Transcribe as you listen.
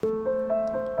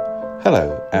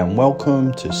Hello and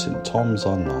welcome to St Thomas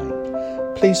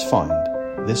Online. Please find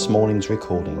this morning's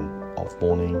recording of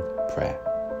morning prayer.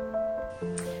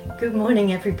 Good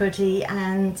morning everybody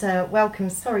and welcome.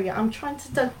 Sorry, I'm trying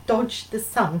to dodge the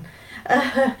sun.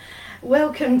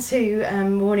 Welcome to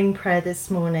morning prayer this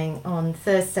morning on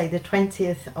Thursday the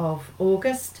 20th of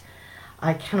August.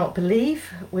 I cannot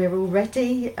believe we're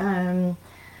already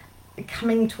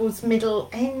coming towards middle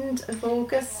end of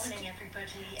August. Good morning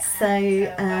everybody.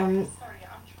 So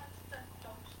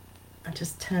I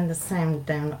just turn the sound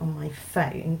down on my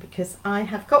phone because I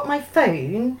have got my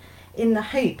phone in the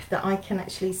hope that I can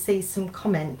actually see some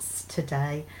comments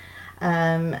today,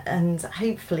 and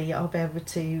hopefully I'll be able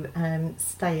to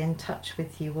stay in touch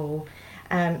with you all.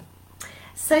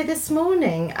 So this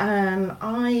morning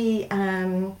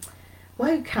I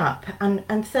woke up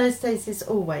and Thursdays is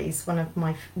always one of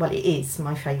my, well, it is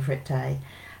my favourite day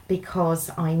because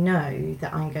I know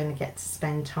that I'm going to get to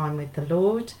spend time with the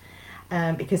Lord.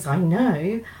 Because I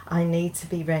know I need to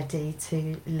be ready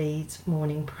to lead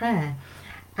morning prayer.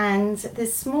 And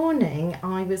this morning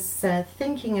I was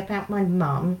thinking about my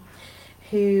mum,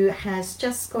 who has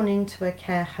just gone into a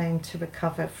care home to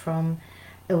recover from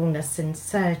illness and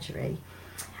surgery.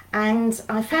 And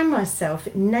I found myself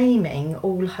naming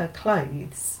all her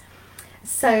clothes.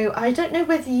 So I don't know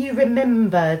whether you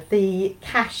remember the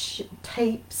cash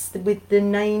tapes with the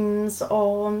names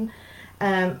on.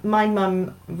 My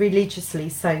mum religiously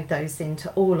sewed those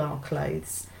into all our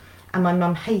clothes, and my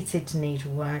mum hated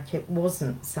needlework. It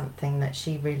wasn't something that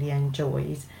she really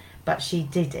enjoyed, but she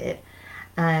did it,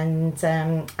 and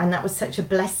that was such a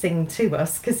blessing to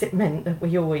us because it meant that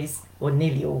we always, or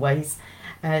nearly always,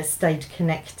 stayed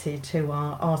connected to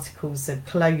our articles of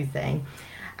clothing.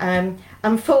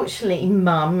 Unfortunately,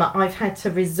 Mum, I've had to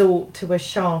resort to a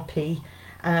Sharpie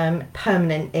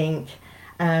permanent ink.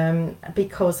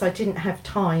 Because I didn't have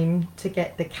time to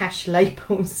get the cash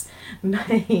labels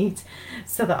made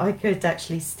so that I could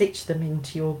actually stitch them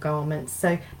into your garments.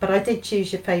 So, but I did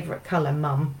choose your favourite colour,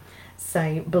 Mum,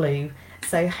 so blue.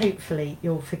 So hopefully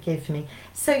you'll forgive me.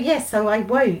 So yes, so I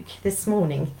woke this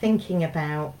morning thinking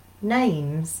about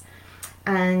names,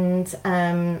 and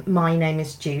my name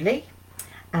is Julie,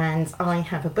 and I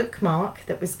have a bookmark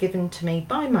that was given to me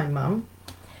by my mum.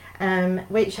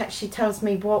 Which actually tells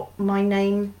me what my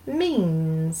name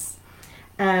means.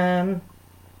 So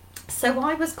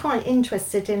I was quite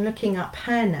interested in looking up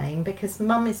her name because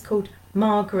Mum is called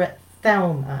Margaret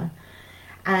Thelma,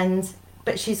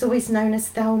 but she's always known as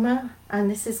Thelma,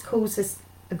 and this has caused us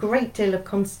a great deal of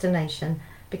consternation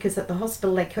because at the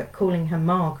hospital they kept calling her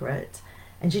Margaret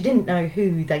and she didn't know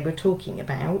who they were talking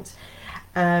about,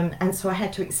 and so I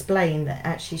had to explain that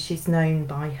actually she's known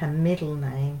by her middle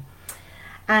name.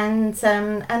 And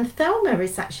Thelma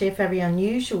is actually a very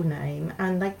unusual name,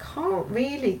 and they can't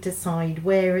really decide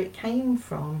where it came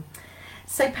from.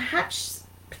 So perhaps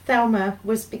Thelma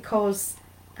was because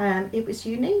it was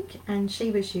unique, and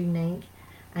she was unique,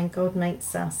 and God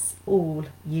makes us all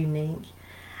unique.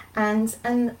 And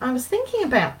I was thinking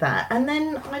about that, and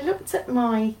then I looked at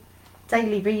my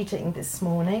daily reading this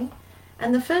morning,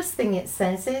 and the first thing it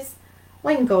says is,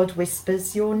 when God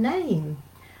whispers your name.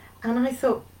 And I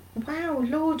thought, wow,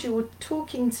 Lord, you're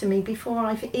talking to me before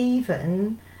I've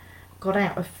even got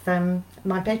out of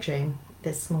my bedroom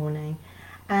this morning.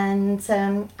 And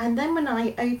then when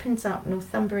I opened up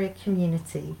Northumbria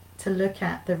Community to look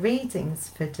at the readings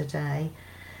for today,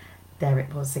 there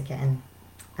it was again,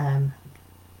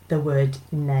 the word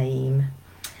name.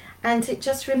 And it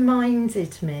just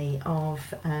reminded me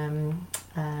of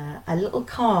a little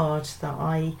card that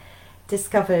I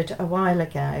discovered a while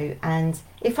ago, and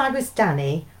if I was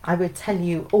Danny I would tell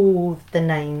you all the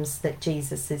names that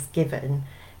Jesus is given,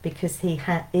 because he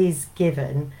is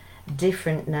given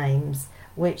different names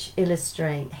which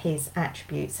illustrate his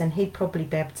attributes, and he'd probably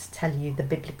be able to tell you the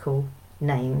biblical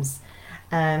names,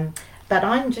 but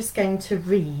I'm just going to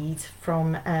read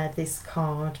from this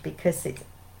card because it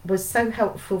was so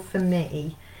helpful for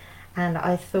me, and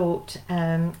I thought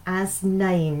as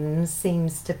names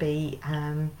seems to be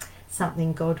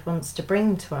something God wants to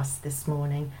bring to us this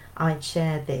morning, I'd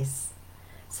share this.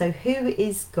 So who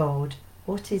is God?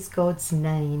 What is God's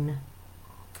name?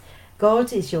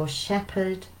 God is your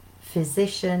shepherd,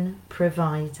 physician,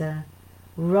 provider,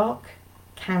 rock,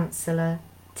 counsellor,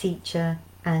 teacher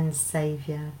and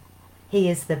saviour. He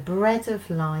is the bread of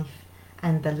life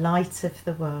and the light of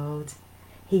the world.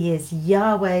 He is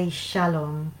Yahweh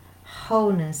Shalom,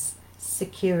 wholeness,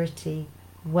 security,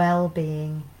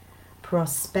 well-being,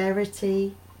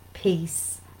 prosperity,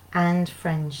 peace and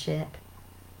friendship.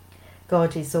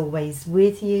 God is always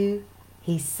with you.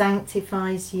 He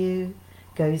sanctifies you,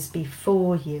 goes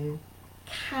before you,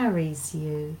 carries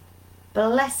you,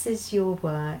 blesses your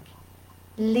work,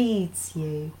 leads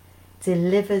you,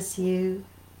 delivers you,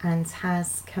 and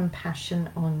has compassion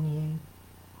on you.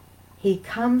 He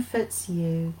comforts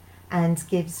you and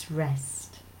gives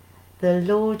rest. The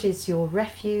Lord is your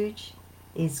refuge,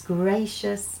 is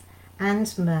gracious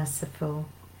and merciful,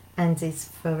 and is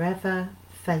forever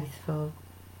faithful.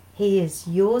 He is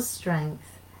your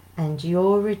strength and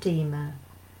your Redeemer,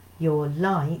 your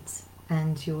light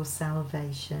and your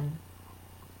salvation.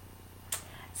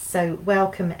 So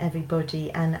welcome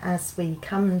everybody, and as we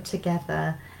come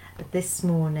together this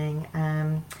morning,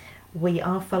 we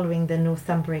are following the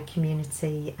Northumbria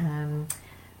Community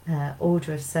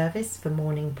order of service for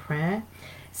morning prayer.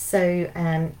 So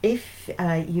if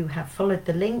you have followed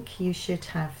the link, you should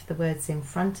have the words in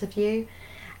front of you.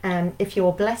 If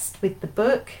you're blessed with the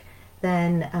book,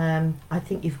 then I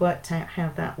think you've worked out how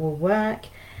that will work.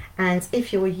 And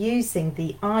if you're using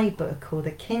the iBook or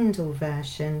the Kindle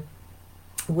version,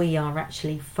 we are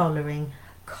actually following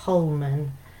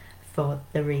Coleman for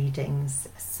the readings.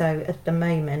 So at the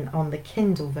moment on the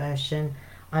Kindle version,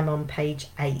 I'm on page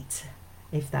 8,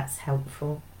 if that's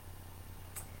helpful.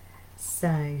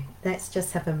 So let's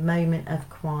just have a moment of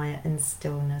quiet and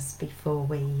stillness before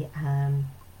we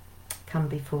come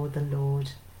before the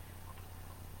Lord.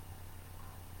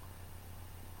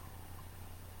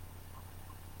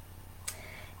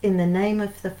 In the name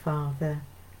of the Father,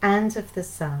 and of the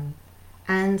Son,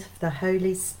 and of the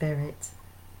Holy Spirit.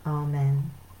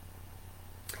 Amen.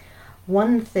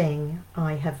 One thing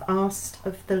I have asked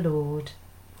of the Lord,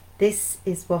 this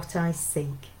is what I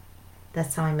seek,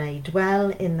 that I may dwell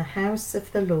in the house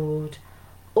of the Lord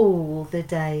all the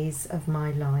days of my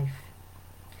life,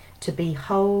 to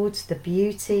behold the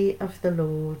beauty of the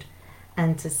Lord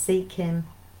and to seek him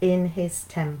in his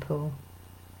temple.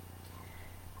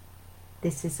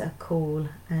 This is a call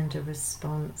and a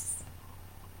response.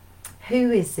 Who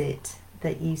is it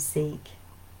that you seek?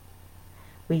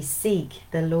 We seek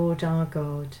the Lord our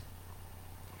God.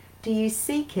 Do you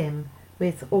seek him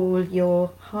with all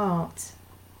your heart?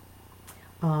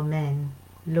 Amen.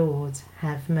 Lord,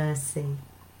 have mercy.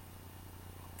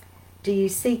 Do you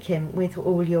seek him with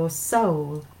all your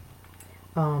soul?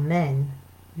 Amen.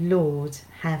 Lord,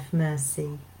 have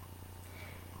mercy.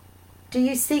 Do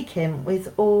you seek him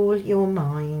with all your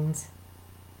mind?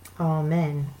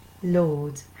 Amen.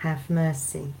 Lord, have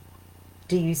mercy.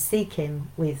 Do you seek him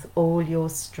with all your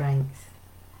strength?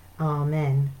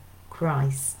 Amen.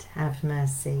 Christ, have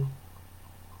mercy.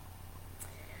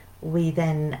 We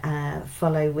then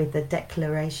follow with the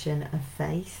declaration of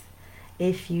faith.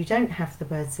 If you don't have the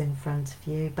words in front of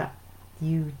you, but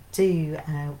you do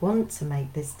want to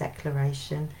make this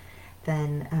declaration,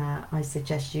 then I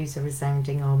suggest use a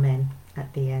resounding amen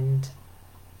at the end.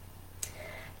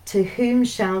 To whom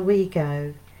shall we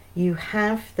go? You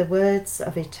have the words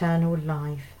of eternal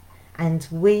life, and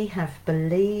we have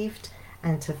believed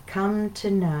and have come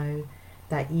to know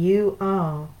that you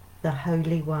are the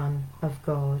Holy One of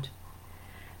God.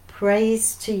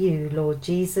 Praise to you, Lord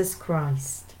Jesus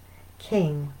Christ,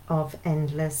 King of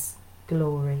endless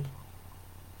glory.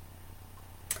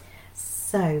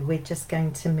 So we're just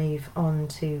going to move on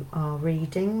to our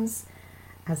readings.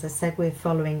 As I said, we're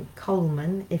following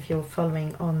Coleman, if you're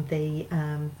following on the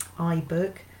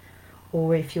iBook,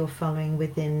 or if you're following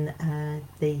within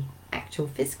the actual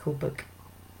physical book.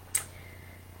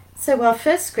 So our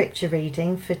first scripture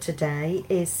reading for today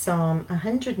is Psalm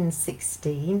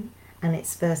 116, and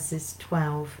it's verses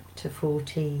 12 to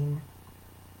 14.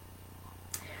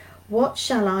 What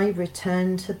shall I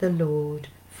return to the Lord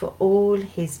for all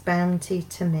his bounty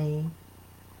to me?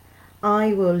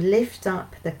 I will lift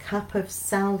up the cup of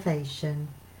salvation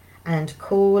and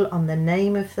call on the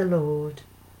name of the Lord.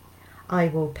 I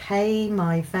will pay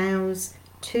my vows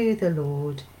to the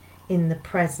Lord in the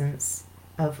presence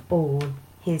of all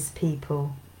his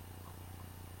people.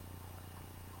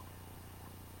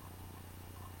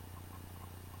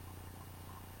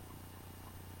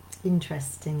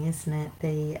 Interesting, isn't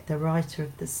it? The writer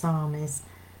of the psalm is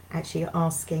actually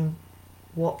asking,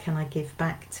 what can I give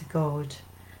back to God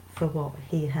for what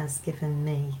he has given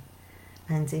me?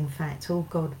 And in fact, all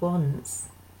God wants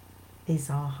is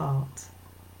our heart,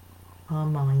 our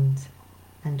mind,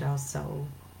 and our soul.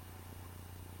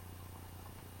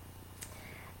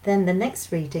 Then the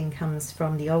next reading comes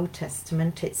from the Old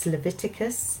Testament. It's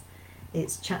Leviticus.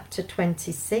 It's chapter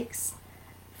 26.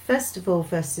 First of all,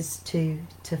 verses 2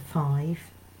 to 5.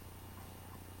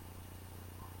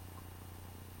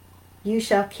 You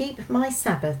shall keep my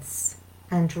Sabbaths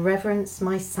and reverence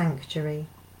my sanctuary.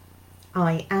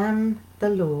 I am the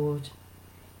Lord.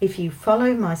 If you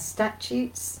follow my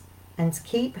statutes and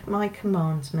keep my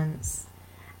commandments,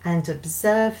 and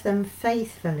observe them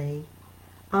faithfully,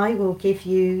 I will give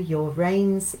you your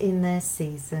rains in their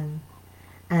season,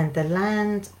 and the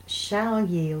land shall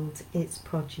yield its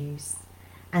produce,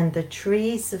 and the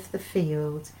trees of the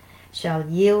field shall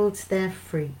yield their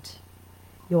fruit.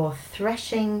 Your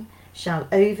threshing shall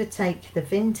overtake the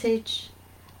vintage,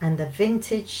 and the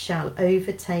vintage shall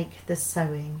overtake the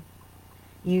sowing.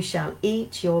 You shall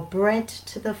eat your bread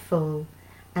to the full,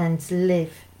 and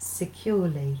live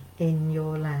securely in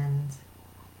your land.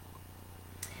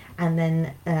 And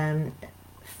then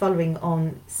following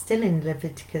on, still in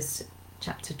Leviticus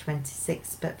chapter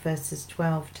 26, but verses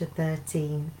 12 to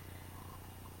 13.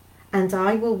 And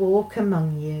I will walk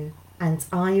among you, and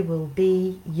I will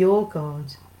be your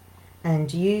God,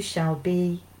 and you shall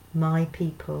be my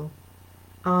people.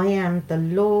 I am the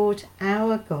Lord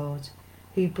our God,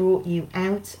 who brought you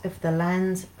out of the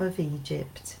land of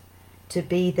Egypt, to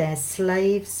be their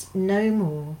slaves no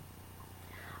more.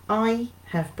 I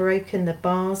have broken the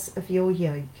bars of your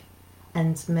yoke,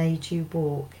 and made you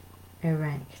walk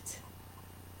erect.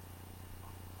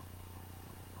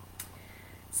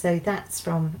 So that's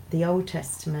from the Old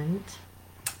Testament,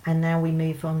 and now we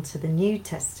move on to the New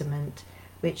Testament,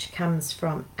 which comes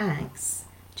from Acts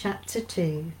chapter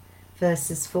 2,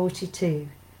 verses 42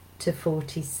 to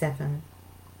 47.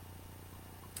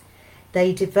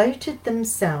 They devoted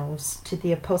themselves to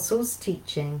the apostles'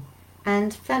 teaching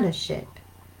and fellowship,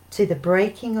 to the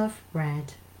breaking of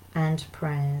bread and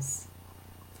prayers.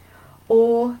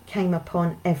 Awe came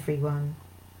upon everyone,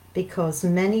 because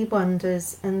many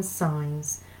wonders and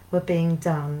signs were being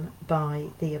done by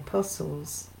the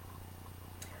apostles.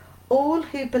 All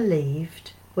who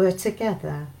believed were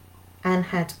together and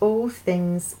had all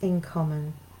things in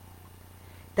common.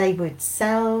 They would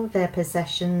sell their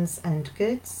possessions and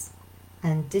goods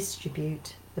and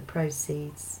distribute the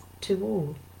proceeds to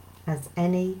all, as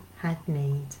any had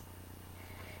need.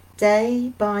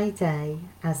 Day by day,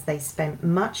 as they spent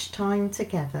much time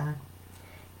together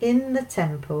in the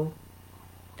temple,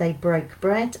 they broke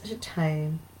bread at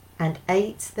home and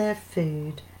ate their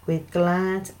food with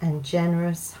glad and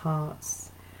generous hearts,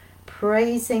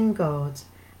 praising God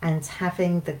and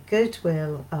having the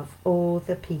goodwill of all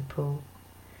the people.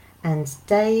 And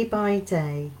day by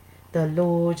day the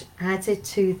Lord added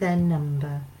to their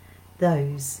number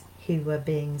those who were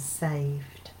being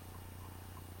saved.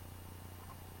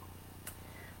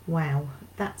 Wow,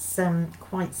 that's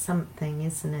quite something,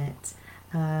 isn't it?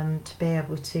 To be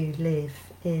able to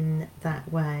live in that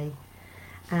way.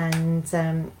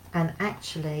 And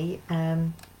actually,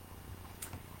 I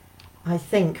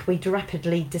think we'd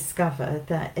rapidly discover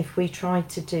that if we tried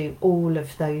to do all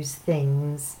of those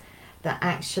things, that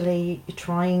actually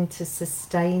trying to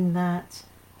sustain that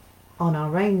on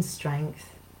our own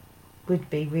strength would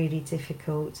be really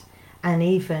difficult. And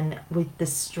even with the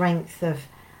strength of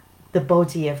the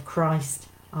body of Christ,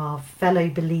 our fellow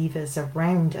believers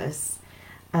around us,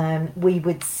 we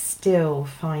would still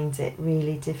find it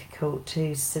really difficult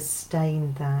to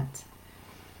sustain that.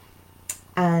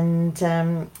 And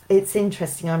it's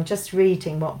interesting, I'm just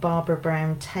reading what Barbara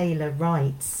Brown Taylor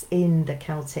writes in the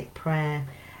Celtic Prayer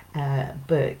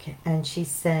book, and she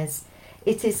says,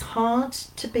 "It is hard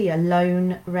to be a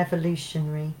lone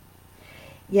revolutionary,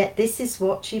 yet this is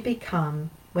what you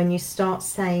become when you start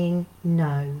saying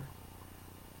no.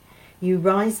 You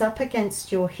rise up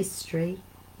against your history,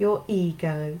 your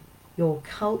ego, your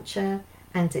culture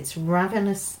and its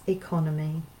ravenous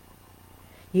economy.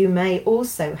 You may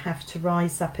also have to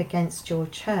rise up against your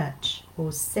church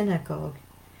or synagogue,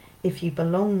 if you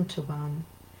belong to one,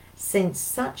 since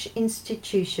such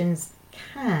institutions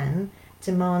can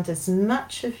demand as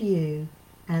much of you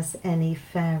as any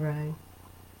pharaoh."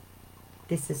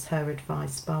 This is her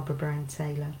advice, Barbara Brown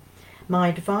Taylor. "My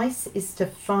advice is to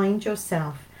find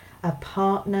yourself a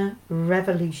partner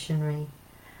revolutionary.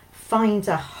 Find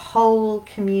a whole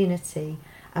community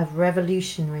of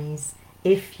revolutionaries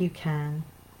if you can.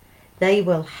 They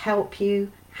will help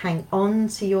you hang on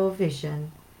to your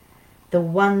vision, the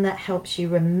one that helps you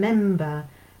remember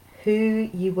who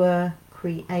you were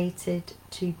created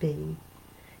to be.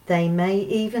 They may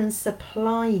even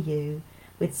supply you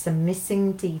with some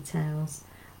missing details,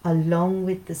 along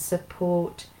with the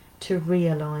support to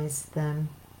realise them."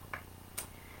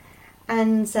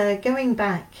 And going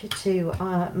back to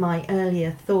my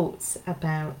earlier thoughts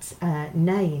about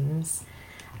names,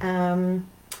 my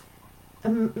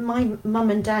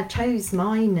mum and dad chose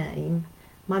my name.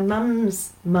 My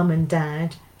mum's mum and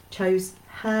dad chose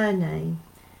her name.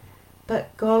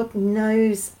 But God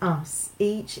knows us,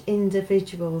 each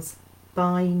individual's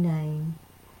by name.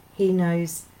 He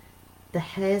knows the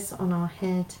hairs on our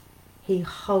head. He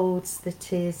holds the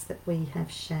tears that we have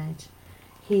shed.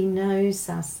 He knows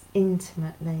us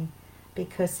intimately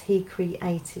because He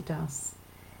created us.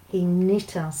 He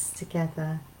knit us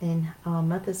together in our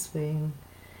mother's womb,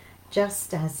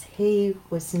 just as He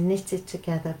was knitted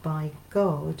together by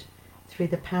God through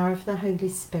the power of the Holy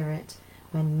Spirit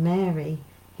when Mary,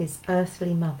 His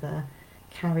earthly mother,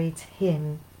 carried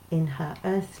Him in her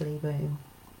earthly womb.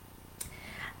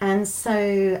 And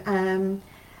so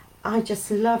I just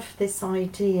love this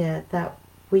idea that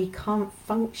we can't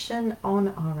function on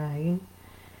our own.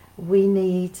 We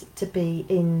need to be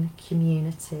in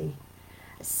community.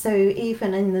 So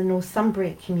even in the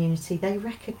Northumbria community, they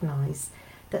recognise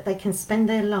that they can spend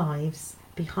their lives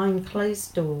behind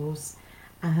closed doors,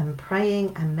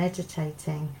 praying and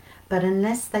meditating, but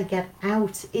unless they get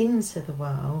out into the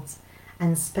world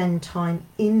and spend time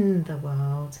in the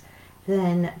world,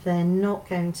 then they're not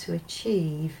going to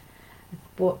achieve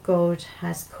what God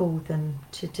has called them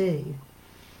to do.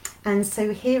 And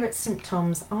so here at St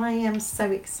Thomas, I am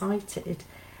so excited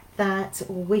that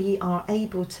we are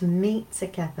able to meet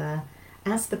together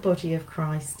as the body of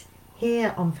Christ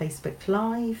here on Facebook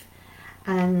Live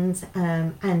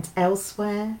and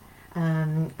elsewhere.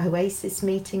 Oasis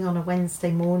meeting on a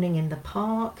Wednesday morning in the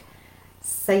park,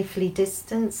 safely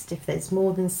distanced. If there's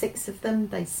more than 6 of them,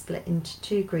 they split into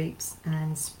 2 groups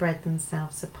and spread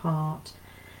themselves apart.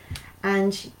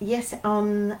 And yes,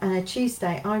 on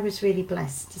Tuesday I was really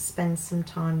blessed to spend some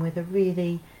time with a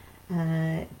really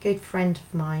good friend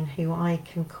of mine who I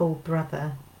can call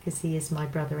brother, because he is my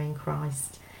brother in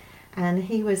Christ. And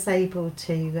he was able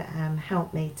to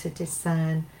help me to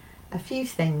discern a few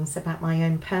things about my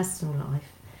own personal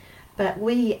life. But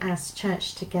we as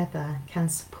church together can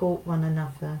support one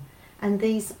another. And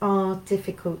these are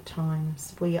difficult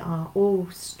times. We are all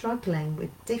struggling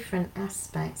with different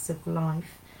aspects of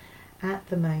life at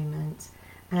the moment.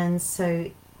 And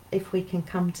so if we can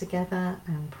come together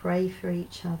and pray for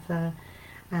each other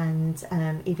and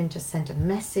even just send a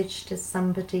message to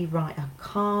somebody, write a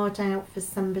card out for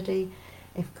somebody.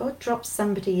 If God drops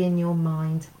somebody in your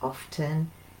mind, often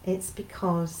it's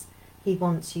because He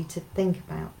wants you to think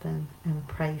about them and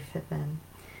pray for them.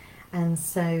 And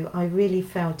so I really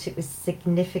felt it was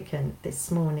significant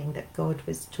this morning that God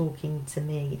was talking to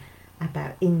me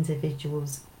about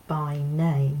individuals by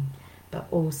name, but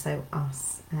also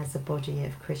us as a body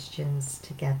of Christians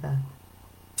together.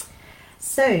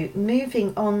 So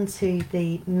moving on to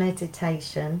the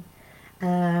meditation,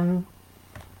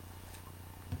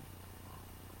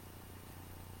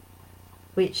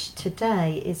 which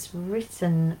today is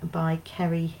written by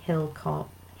Kerry Hillcoat.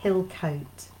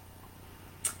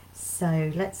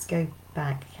 So let's go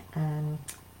back and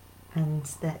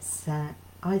let's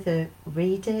either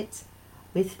read it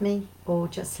with me or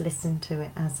just listen to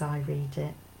it as I read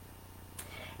it.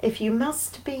 If you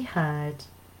must be heard,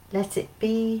 let it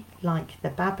be like the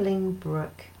babbling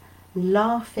brook,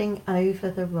 laughing over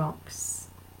the rocks.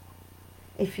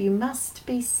 If you must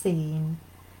be seen,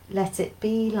 let it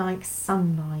be like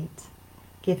sunlight,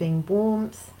 giving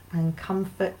warmth and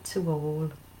comfort to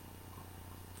all.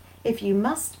 If you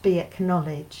must be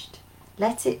acknowledged,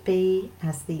 let it be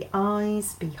as the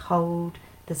eyes behold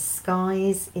the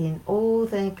skies in all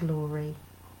their glory.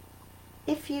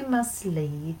 If you must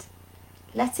lead,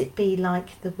 let it be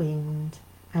like the wind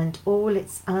and all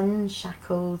its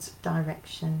unshackled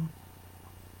direction.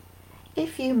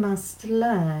 If you must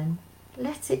learn,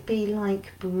 let it be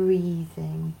like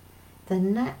breathing, the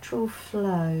natural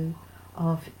flow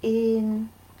of in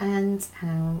and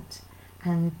out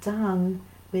and done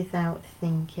without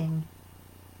thinking.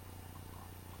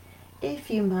 If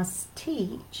you must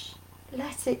teach,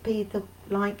 let it be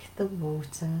like the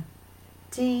water,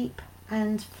 deep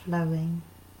and flowing.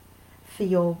 For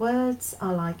your words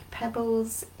are like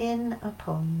pebbles in a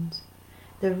pond.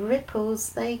 The ripples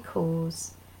they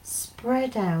cause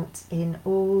spread out in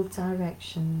all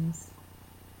directions.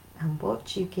 And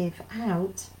what you give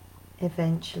out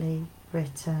eventually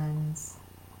returns.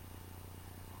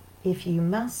 If you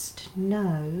must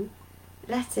know,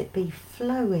 let it be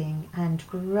flowing and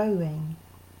growing.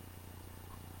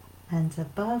 And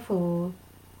above all,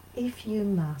 if you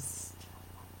must,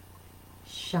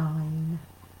 shine.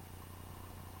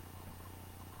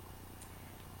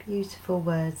 Beautiful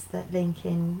words that link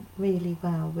in really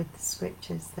well with the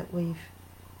scriptures that we've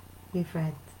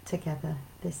read together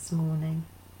this morning.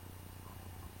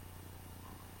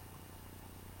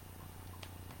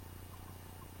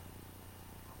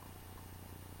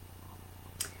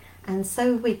 And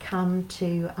so we come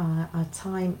to our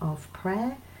time of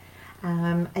prayer.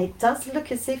 It does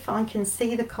look as if I can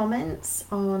see the comments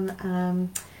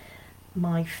on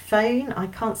my phone. I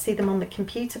can't see them on the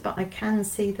computer, but I can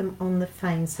see them on the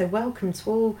phone. So welcome to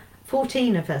all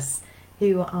 14 of us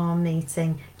who are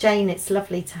meeting. Jane, it's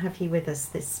lovely to have you with us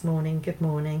this morning. Good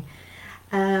morning.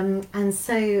 And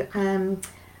so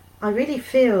I really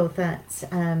feel that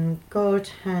God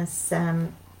has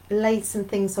laid some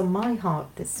things on my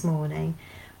heart this morning,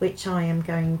 which I am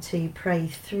going to pray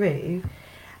through.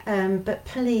 But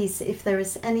please, if there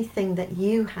is anything that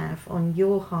you have on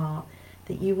your heart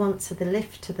that you want to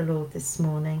lift to the Lord this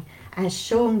morning, as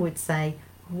Sean would say,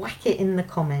 whack it in the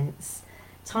comments.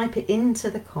 Type it into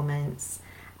the comments,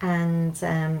 and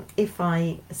if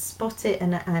I spot it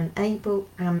and am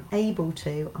able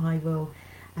to, I will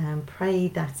pray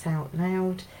that out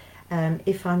loud.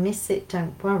 If I miss it,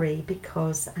 don't worry,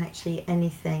 because actually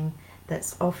anything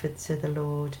that's offered to the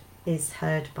Lord is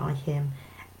heard by him.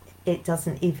 It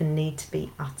doesn't even need to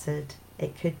be uttered.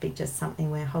 It could be just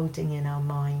something we're holding in our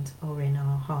mind or in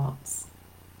our hearts.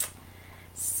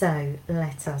 So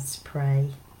let us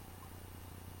pray.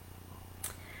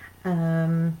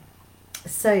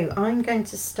 So I'm going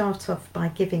to start off by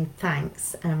giving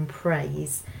thanks and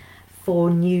praise for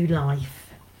new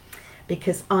life,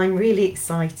 because I'm really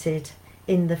excited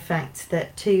in the fact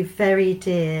that two very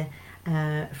dear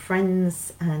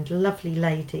friends and lovely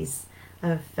ladies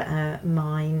of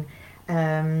mine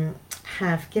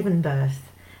have given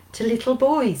birth to little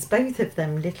boys, both of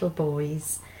them little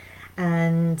boys.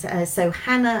 And so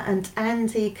Hannah and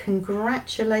Andy,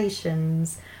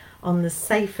 congratulations on the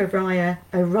safe I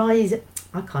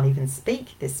can't even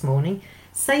speak this morning.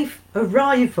 Safe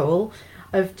arrival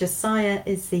of Josiah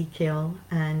Ezekiel,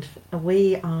 and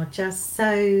we are just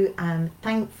so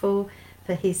thankful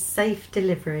for his safe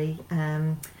delivery.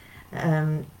 I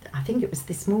think it was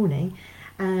this morning,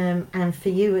 and for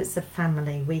you as a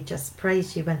family, we just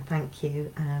praise you and thank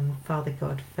you, Father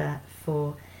God,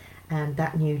 for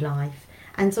that new life,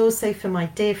 and also for my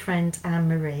dear friend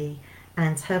Anne-Marie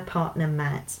and her partner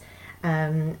Matt.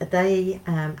 Anne-Marie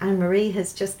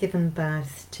has just given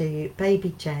birth to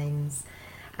baby James,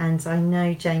 and I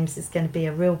know James is going to be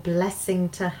a real blessing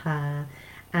to her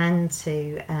and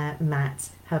to Matt,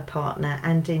 her partner,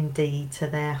 and indeed to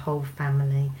their whole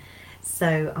family.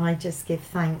 So I just give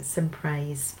thanks and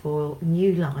praise for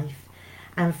new life,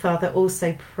 and Father,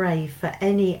 also pray for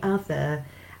any other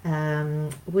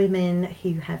women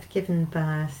who have given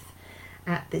birth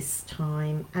at this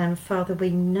time. And Father, we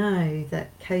know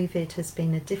that COVID has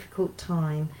been a difficult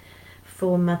time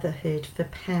for motherhood, for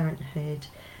parenthood,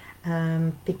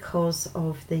 because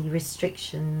of the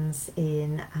restrictions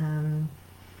in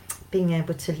being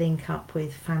able to link up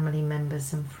with family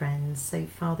members and friends. So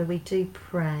Father, we do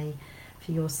pray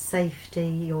for your safety,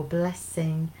 your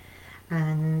blessing,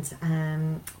 and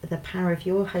the power of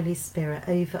your Holy Spirit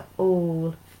over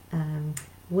all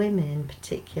women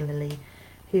particularly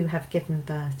who have given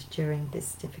birth during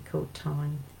this difficult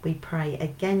time. We pray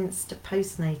against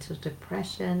postnatal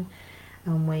depression,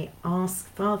 and we ask,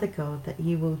 Father God, that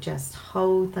you will just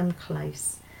hold them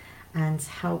close and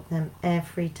help them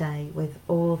every day with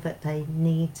all that they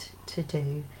need to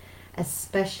do,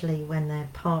 especially when their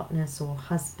partners or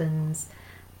husbands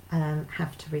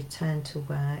have to return to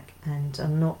work and are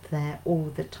not there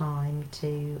all the time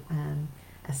to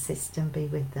assist and be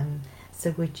with them.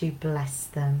 So would you bless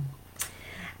them?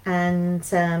 And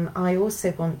I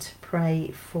also want to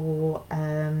pray for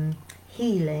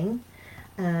healing,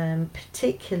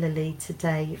 particularly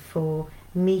today for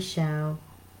Michelle,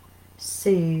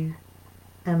 Sue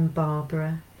and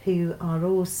Barbara, who are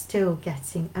all still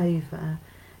getting over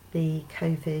the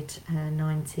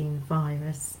COVID-19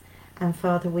 virus. And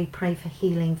Father, we pray for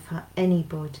healing for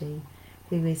anybody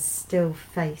who is still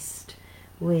faced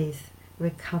with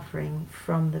recovering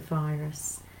from the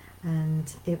virus.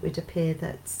 And it would appear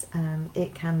that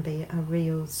it can be a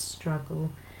real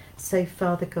struggle. So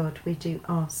Father God, we do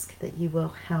ask that you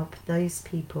will help those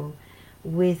people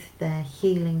with their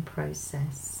healing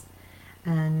process.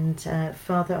 And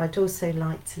Father, I'd also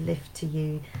like to lift to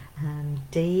you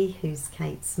Dee, who's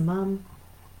Kate's mum.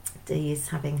 Dee is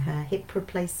having her hip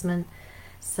replacement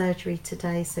surgery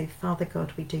today. So Father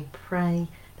God, we do pray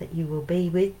that you will be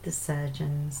with the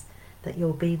surgeons, that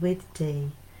you'll be with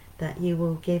Dee, that you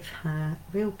will give her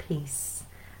real peace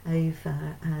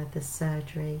over the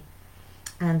surgery,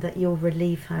 and that you'll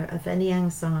relieve her of any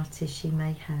anxiety she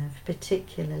may have,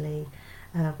 particularly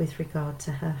with regard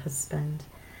to her husband.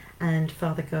 And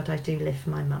Father God, I do lift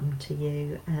my mum to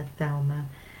you, Thelma,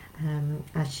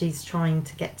 as she's trying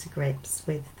to get to grips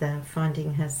with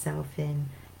finding herself in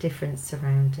different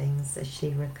surroundings as she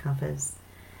recovers.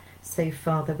 So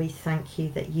Father, we thank you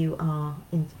that you are,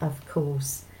 of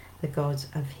course, the God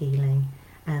of healing,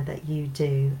 and that you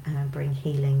do bring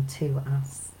healing to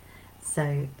us.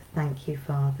 So thank you,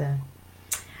 Father.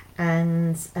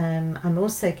 And I'm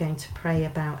also going to pray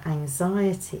about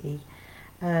anxiety.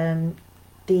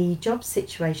 The job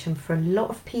situation for a lot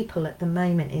of people at the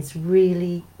moment is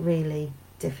really, really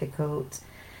difficult.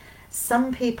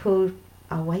 Some people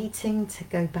are waiting to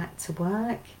go back to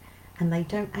work and they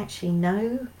don't actually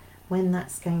know when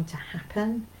that's going to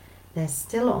happen. They're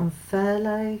still on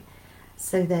furlough,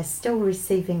 so they're still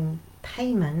receiving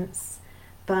payments,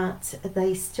 but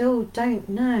they still don't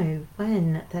know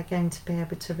when they're going to be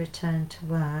able to return to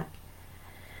work.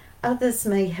 Others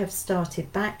may have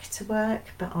started back to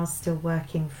work but are still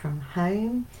working from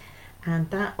home, and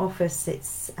that offers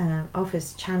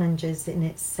challenges in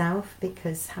itself,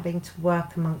 because having to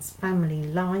work amongst family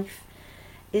life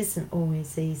isn't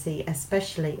always easy,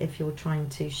 especially if you're trying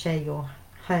to share your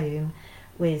home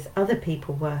with other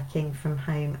people working from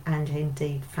home, and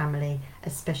indeed family,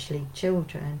 especially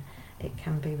children. It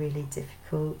can be really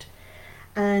difficult.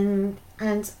 And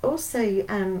also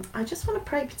I just want to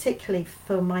pray particularly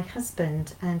for my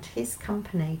husband and his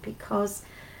company, because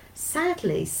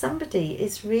sadly somebody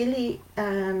is really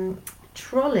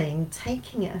trolling,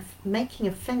 making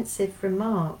offensive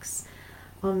remarks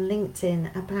on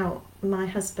LinkedIn about my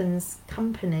husband's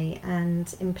company,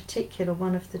 and in particular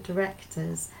one of the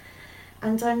directors.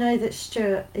 And I know that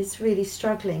Stuart is really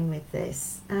struggling with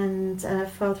this, and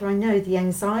Father, I know the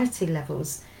anxiety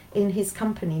levels in his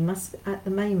company at the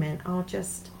moment are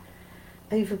just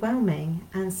overwhelming.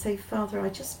 And so, Father, I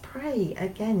just pray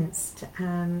against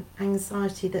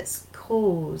anxiety that's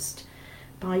caused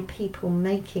by people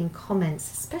making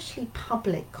comments, especially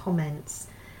public comments,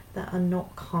 that are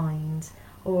not kind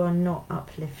or are not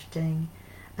uplifting.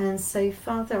 And so,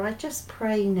 Father, I just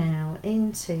pray now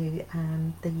into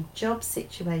the job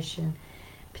situation,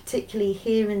 particularly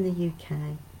here in the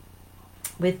UK,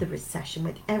 with the recession,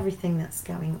 with everything that's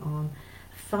going on.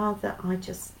 Father, I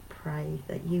just pray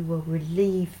that you will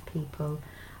relieve people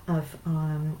of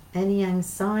any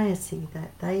anxiety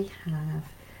that they have.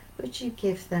 Would you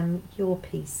give them your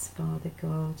peace, Father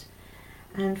God?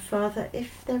 And Father,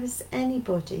 if there is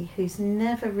anybody who's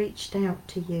never reached out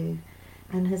to you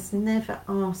and has never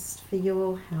asked for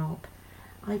your help,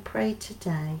 I pray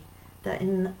today that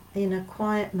in a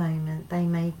quiet moment they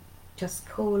may just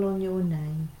call on your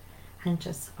name and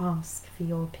just ask for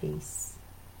your peace.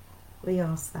 We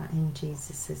ask that in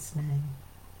Jesus' name.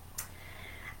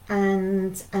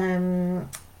 And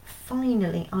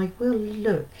finally, I will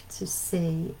look to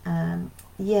see,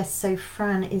 yes, so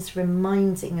Fran is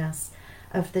reminding us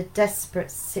of the desperate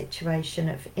situation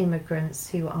of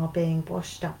immigrants who are being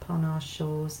washed up on our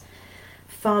shores.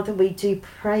 Father, we do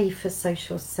pray for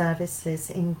social services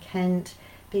in Kent,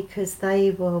 because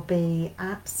they will be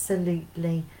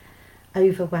absolutely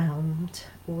overwhelmed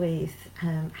with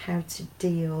how to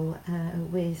deal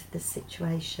with the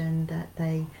situation that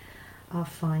they are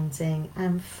finding.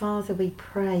 And Father, we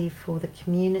pray for the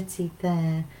community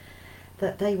there,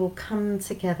 that they will come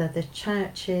together, the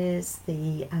churches,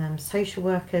 the social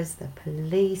workers, the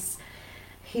police,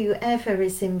 whoever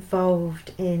is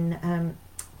involved in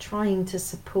trying to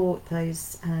support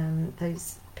those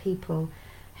people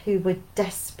who were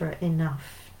desperate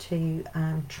enough to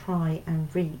try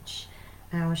and reach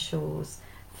our shores.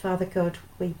 Father God,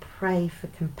 we pray for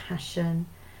compassion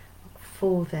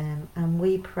for them, and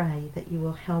we pray that you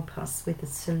will help us with a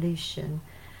solution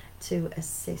to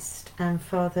assist. And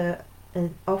Father,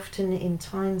 often in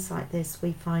times like this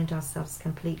we find ourselves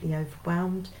completely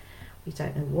overwhelmed. We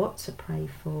don't know what to pray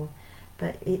for,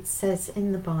 but it says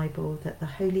in the Bible that the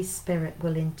Holy Spirit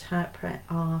will interpret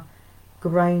our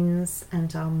groans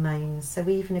and our moans. So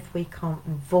even if we can't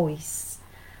voice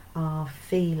our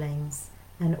feelings,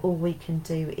 and all we can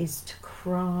do is to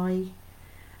cry,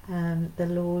 the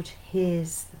Lord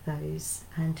hears those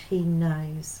and he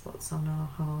knows what's on our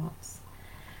hearts.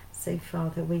 So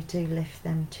Father, we do lift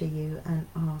them to you and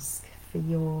ask for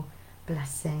your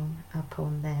blessing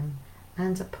upon them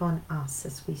and upon us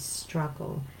as we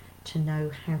struggle to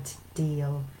know how to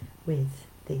deal with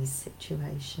these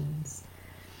situations.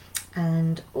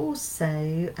 And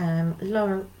also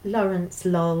Lawrence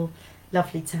Lol,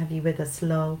 lovely to have you with us,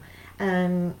 Lol,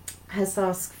 has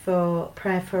asked for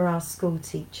prayer for our school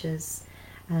teachers,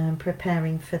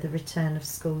 preparing for the return of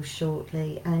school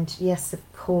shortly. And yes,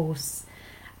 of course,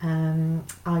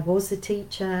 I was a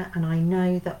teacher, and I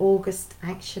know that August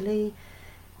actually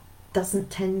doesn't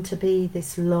tend to be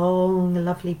this long,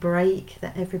 lovely break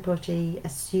that everybody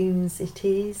assumes it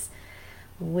is.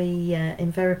 We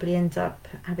invariably end up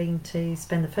having to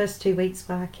spend the first 2 weeks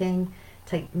working,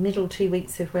 take middle 2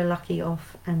 weeks if we're lucky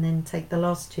off, and then take the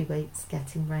last 2 weeks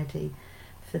getting ready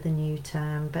for the new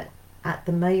term, but at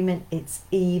the moment it's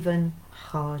even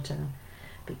harder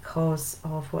because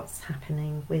of what's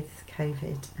happening with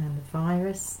COVID and the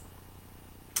virus.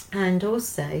 And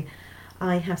also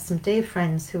I have some dear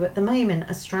friends who at the moment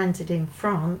are stranded in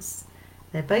France.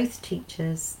 They're both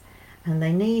teachers and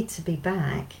they need to be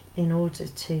back in order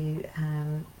to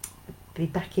be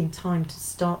back in time to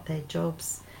start their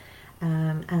jobs.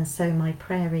 And so my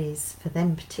prayer is for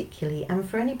them particularly, and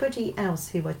for anybody else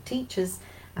who are teachers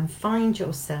and find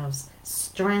yourselves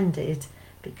stranded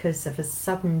because of a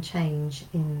sudden change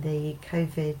in the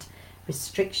COVID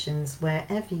restrictions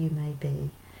wherever you may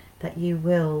be, that you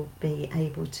will be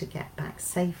able to get back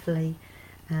safely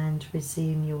and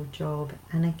resume your job.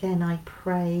 And again, I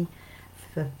pray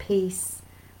for peace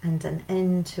and an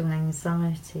end to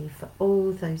anxiety for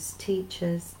all those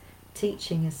teachers,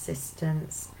 teaching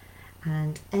assistants,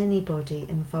 and anybody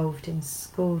involved in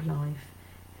school life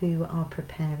who are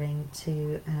preparing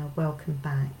to welcome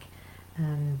back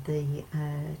the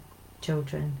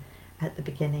children at the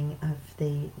beginning of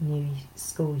the new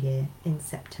school year in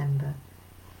September.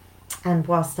 And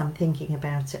whilst I'm thinking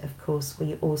about it, of course,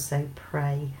 we also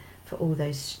pray for all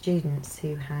those students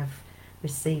who have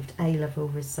received A-level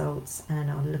results and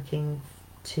are looking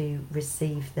to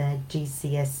receive their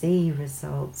GCSE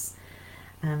results.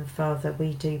 And Father,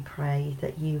 we do pray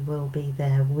that you will be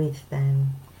there with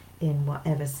them in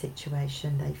whatever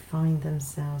situation they find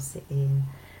themselves in,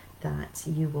 that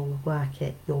you will work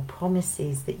it. Your promise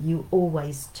is that you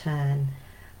always turn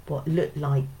what look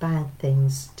like bad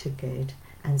things to good.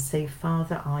 And so,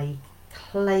 Father, I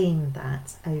claim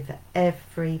that over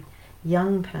every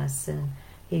young person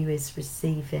who is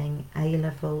receiving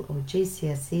A-level or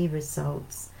GCSE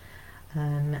results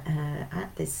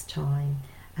at this time,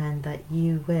 and that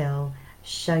you will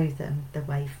show them the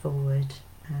way forward,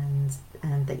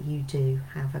 and that you do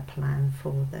have a plan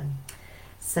for them.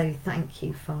 So thank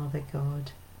you, Father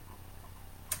God.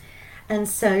 And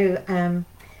so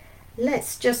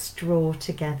let's just draw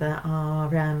together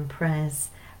our prayers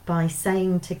by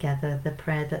saying together the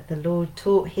prayer that the Lord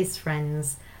taught his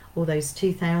friends all those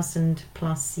 2,000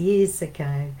 plus years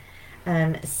ago.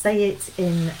 Say it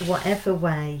in whatever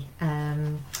way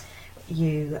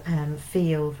you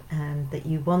feel that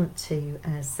you want to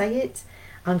say it.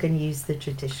 I'm going to use the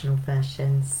traditional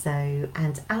version. So,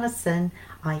 and Alison,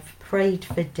 I've prayed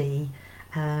for Dee,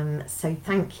 so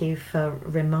thank you for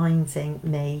reminding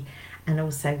me, and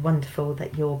also wonderful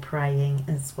that you're praying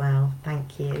as well.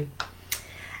 Thank you.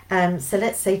 So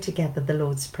let's say together the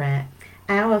Lord's Prayer.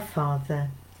 Our Father,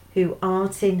 who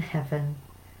art in heaven,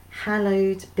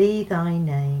 hallowed be thy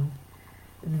name.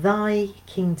 Thy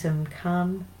kingdom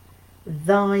come,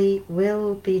 thy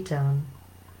will be done,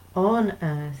 on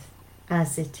earth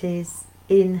as it is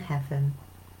in heaven.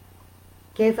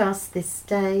 Give us this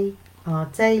day our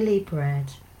daily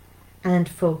bread, and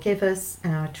forgive us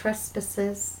our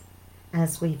trespasses,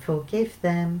 as we forgive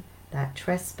them that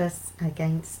trespass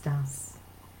against us.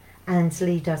 And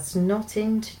lead us not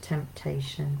into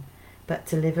temptation, but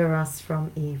deliver us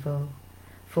from evil.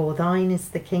 For thine is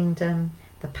the kingdom,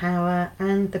 the power,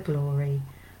 and the glory,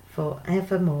 for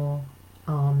evermore.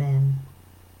 Amen.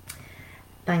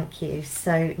 Thank you.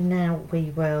 So now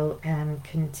we will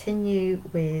continue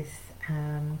with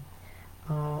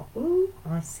our... Ooh,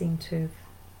 I seem to have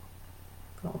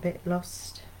got a bit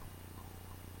lost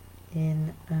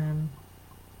in...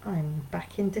 I'm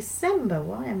back in December.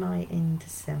 Why am I in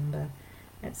December?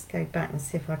 Let's go back and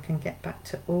see if I can get back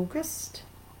to August.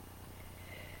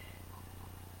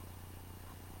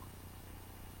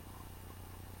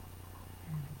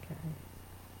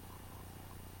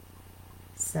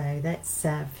 So let's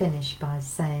finish by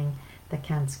saying the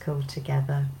canticle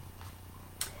together.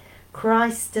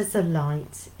 Christ as a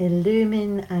light,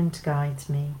 illumine and guide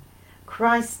me.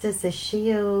 Christ as a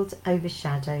shield,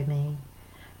 overshadow me.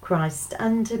 Christ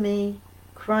under me,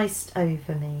 Christ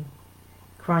over me.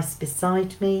 Christ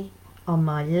beside me, on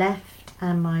my left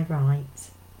and my right.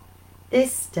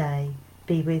 This day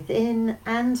be within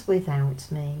and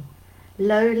without me,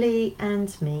 lowly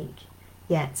and meek,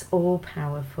 yet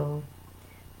all-powerful.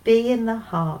 Be in the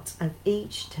heart of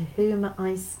each to whom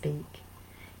I speak,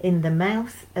 in the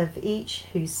mouth of each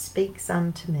who speaks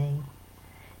unto me.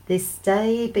 This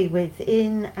day be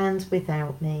within and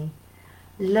without me,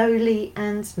 lowly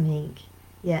and meek,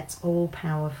 yet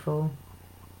all-powerful.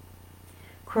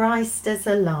 Christ as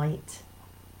a light,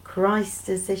 Christ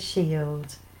as a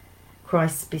shield,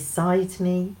 Christ beside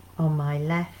me, on my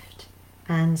left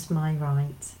and my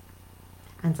right.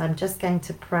 And I'm just going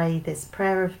to pray this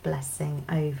prayer of blessing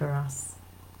over us.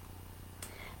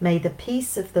 May the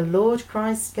peace of the Lord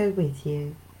Christ go with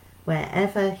you,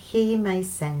 wherever he may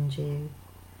send you.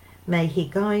 May He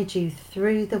guide you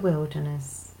through the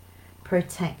wilderness,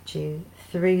 protect you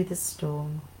through the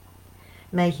storm.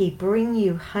 May He bring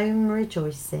you home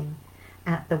rejoicing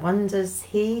at the wonders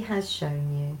He has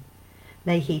shown you.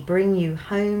 May He bring you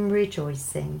home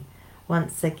rejoicing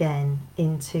once again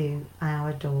into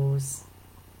our doors.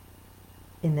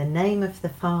 In the name of the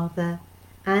Father,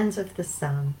 and of the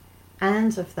Son,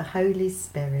 and of the Holy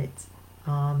Spirit.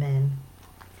 Amen.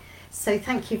 So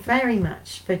thank you very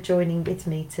much for joining with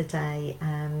me today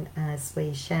as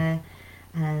we share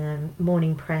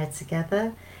morning prayer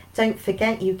together. Don't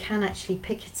forget, you can actually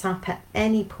pick it up at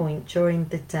any point during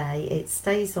the day. It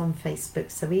stays on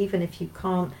Facebook, so even if you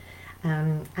can't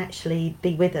actually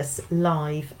be with us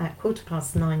live at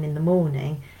 9:15 in the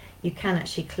morning, you can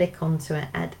actually click onto it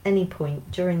at any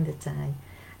point during the day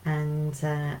and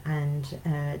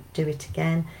do it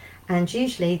again. And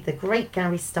usually the great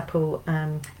Gary Stupple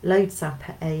loads up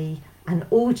an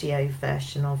audio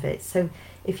version of it, so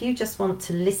if you just want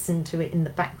to listen to it in the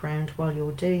background while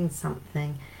you're doing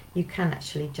something, you can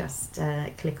actually just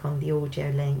click on the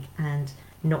audio link and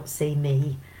not see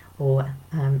me or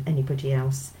anybody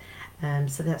else.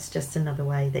 So that's just another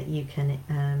way that you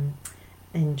can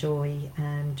enjoy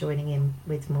joining in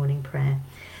with morning prayer.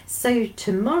 So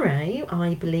tomorrow,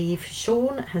 I believe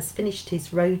Sean has finished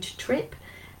his road trip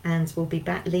and will be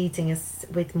back leading us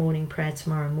with morning prayer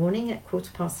tomorrow morning at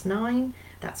 9:15.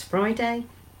 That's Friday.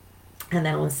 And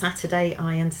then on Saturday,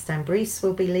 I understand Bruce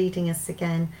will be leading us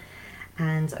again.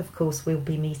 And of course, we'll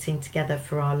be meeting together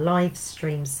for our live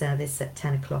stream service at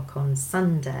 10 o'clock on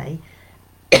Sunday.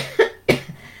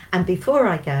 And before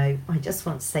I go, I just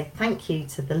want to say thank you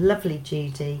to the lovely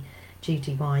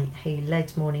Judy White, who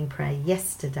led morning prayer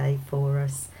yesterday for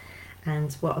us.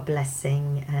 And what a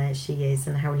blessing she is,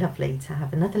 and how lovely to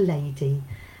have another lady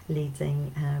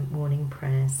leading morning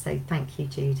prayer. So thank you,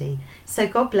 Judy. So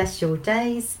God bless your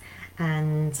days,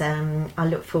 and I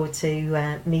look forward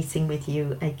to meeting with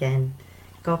you again.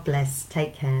 God bless.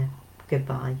 Take care.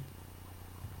 Goodbye.